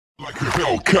Like a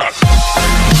Hellcat.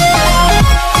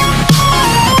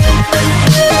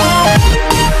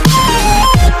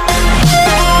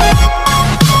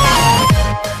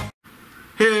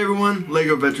 Hey everyone,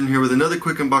 LEGO Veteran here with another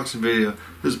quick unboxing video.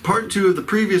 This is part 2 of the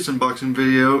previous unboxing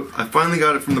video. I finally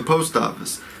got it from the post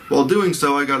office. While doing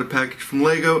so, I got a package from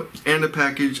LEGO and a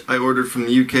package I ordered from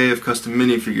the UK of custom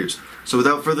minifigures. So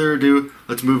without further ado,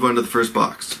 let's move on to the first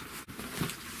box.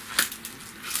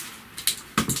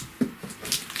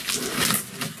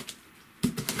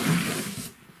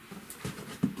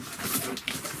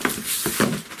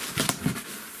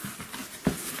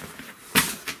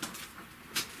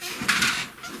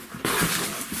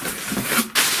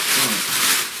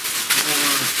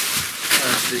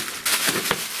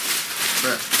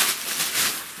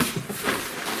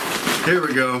 Here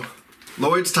we go.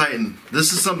 Lloyd's Titan.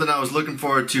 This is something I was looking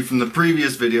forward to from the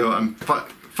previous video. I'm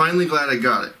finally glad I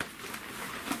got it.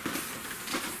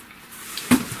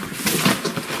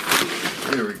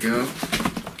 There we go.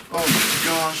 Oh my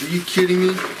gosh, are you kidding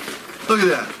me? Look at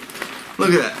that.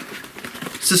 Look at that.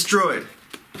 It's destroyed.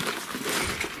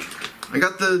 I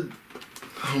got the...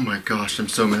 Oh my gosh, I'm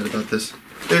so mad about this.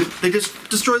 They just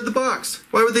destroyed the box.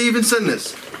 Why would they even send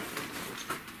this?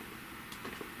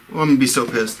 Oh, I'm gonna be so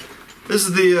pissed. This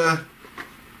is the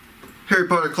Harry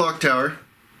Potter clock tower.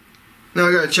 Now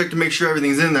I gotta check to make sure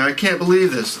everything's in there. I can't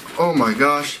believe this. Oh my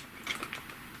gosh.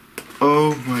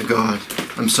 Oh my god.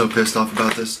 I'm so pissed off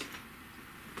about this.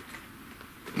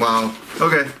 Wow.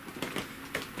 Okay.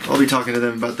 I'll be talking to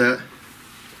them about that.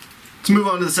 Let's move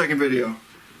on to the second video.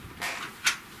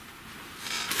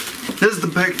 This is the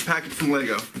package from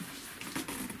LEGO.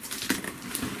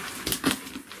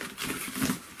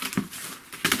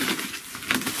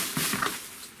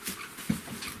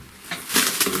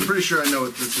 I'm pretty sure I know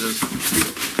what this is.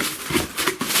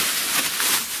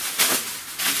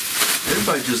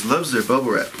 Everybody just loves their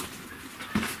bubble wrap.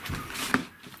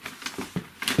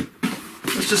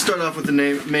 Let's just start off with the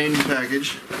main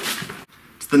package.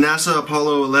 It's the NASA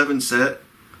Apollo 11 set.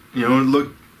 You know,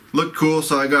 it looked cool,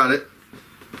 so I got it.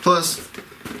 Plus,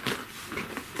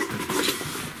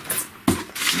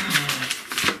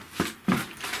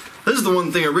 this is the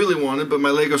one thing I really wanted, but my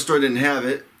LEGO store didn't have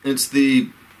it. It's the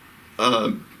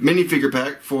minifigure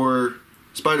pack for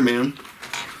Spider-Man.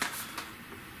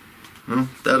 Well,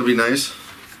 that'll be nice.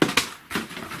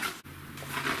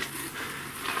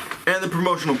 And the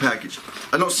promotional package.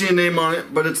 I don't see a name on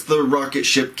it, but it's the rocket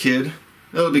ship kid.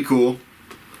 That'll be cool.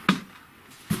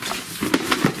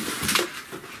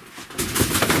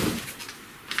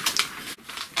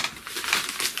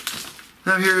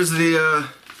 Now here's the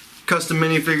custom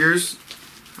minifigures.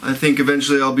 I think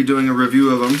eventually I'll be doing a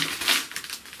review of them.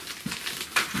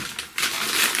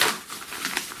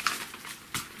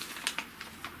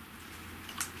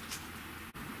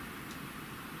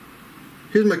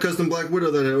 Here's my custom Black Widow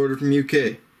that I ordered from UK.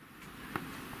 You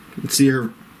can see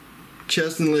her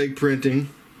chest and leg printing,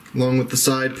 along with the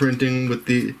side printing with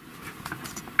the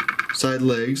side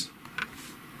legs.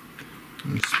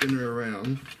 And spin her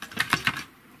around.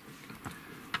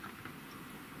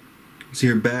 See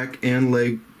her back and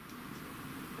leg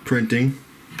printing.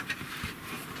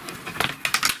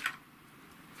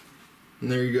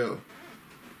 And there you go.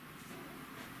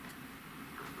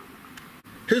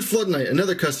 Here's Flood Knight,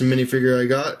 another custom minifigure I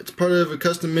got. It's part of a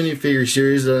custom minifigure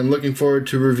series that I'm looking forward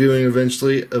to reviewing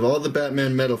eventually of all the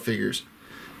Batman metal figures.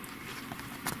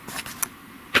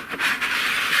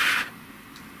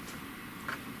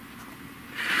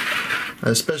 I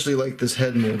especially like this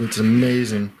head mold, it's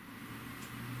amazing.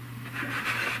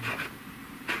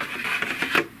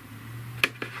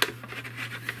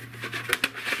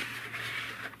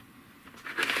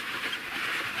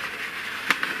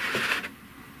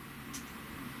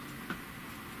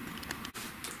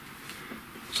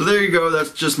 So there you go,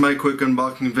 that's just my quick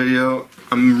unboxing video.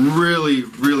 I'm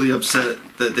really upset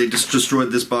that they just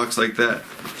destroyed this box like that.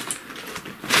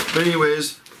 But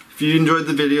anyways, if you enjoyed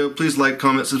the video, please like,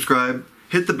 comment, subscribe,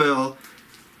 hit the bell,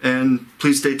 and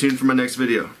please stay tuned for my next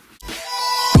video.